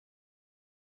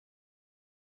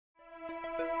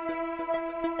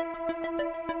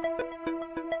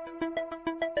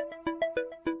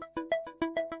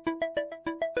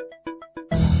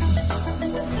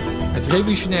Het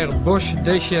revolutionaire Bosch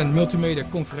DCN Multimedia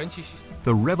conferentiesysteem.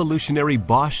 The revolutionary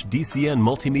Bosch DCN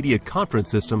Multimedia Conference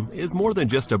System is more than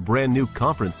just a brand new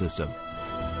conference system.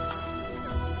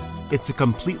 It's a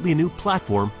completely new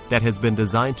platform that has been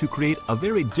designed to create a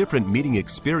very different meeting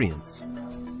experience.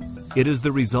 It is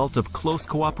the result of close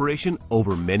cooperation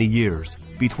over many years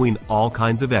between all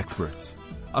kinds of experts,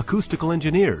 acoustical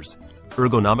engineers,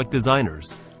 ergonomic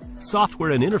designers,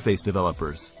 software and interface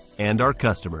developers, and our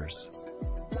customers.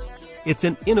 It's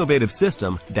an innovative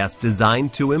system that's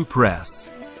designed to impress.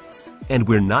 And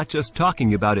we're not just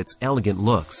talking about its elegant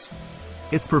looks.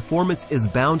 Its performance is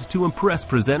bound to impress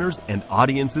presenters and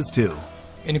audiences too.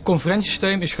 In een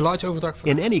conferentiesysteem is geluidsoverdracht.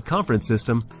 In any conference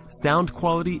system, sound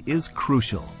quality is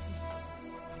crucial.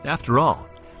 After all,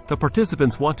 the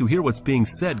participants want to hear what's being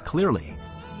said clearly.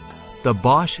 The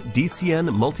Bosch DCN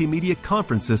Multimedia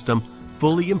Conference System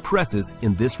fully impresses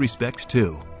in this respect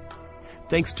too.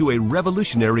 Thanks to a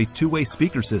revolutionary two-way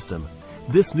speaker system,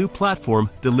 this new platform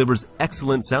delivers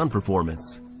excellent sound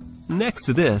performance. Next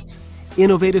to this,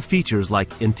 innovative features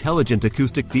like intelligent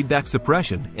acoustic feedback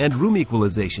suppression and room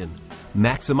equalization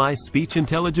maximize speech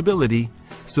intelligibility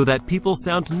so that people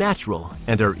sound natural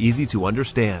and are easy to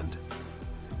understand.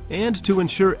 And to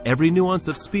ensure every nuance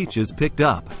of speech is picked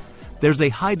up, there's a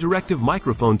high directive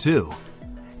microphone too.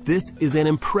 This is an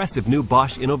impressive new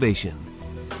Bosch innovation.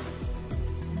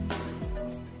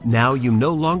 Now you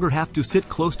no longer have to sit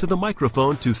close to the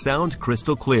microphone to sound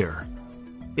crystal clear.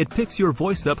 It picks your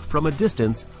voice up from a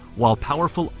distance while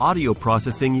powerful audio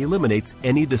processing eliminates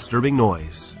any disturbing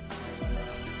noise.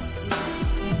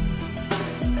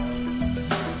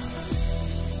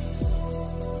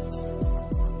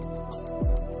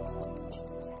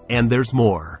 And there's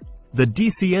more. The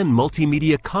DCN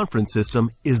Multimedia Conference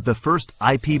System is the first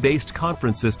IP-based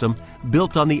conference system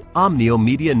built on the OMNEO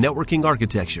media networking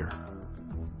architecture.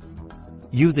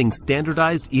 Using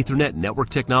standardized Ethernet network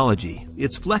technology,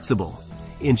 it's flexible,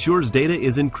 ensures data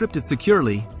is encrypted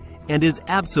securely, and is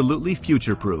absolutely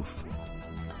future-proof.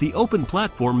 The open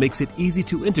platform makes it easy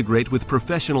to integrate with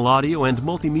professional audio and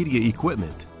multimedia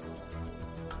equipment.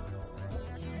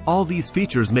 All these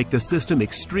features make the system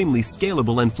extremely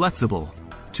scalable and flexible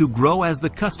to grow as the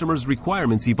customer's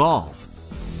requirements evolve.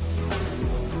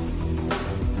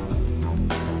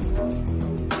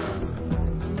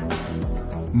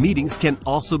 Meetings can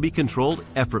also be controlled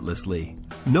effortlessly.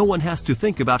 No one has to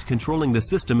think about controlling the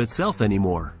system itself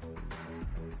anymore.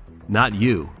 Not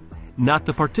you, not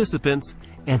the participants,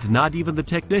 and not even the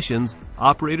technicians,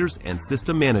 operators, and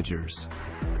system managers.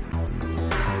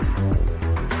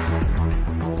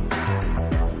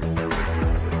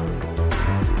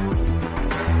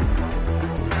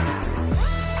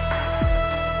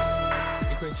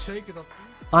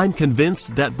 I'm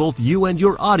convinced that both you and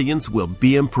your audience will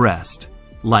be impressed,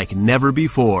 like never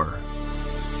before.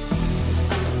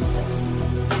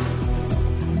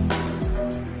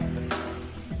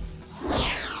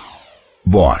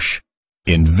 Bosch.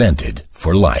 Invented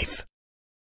for life.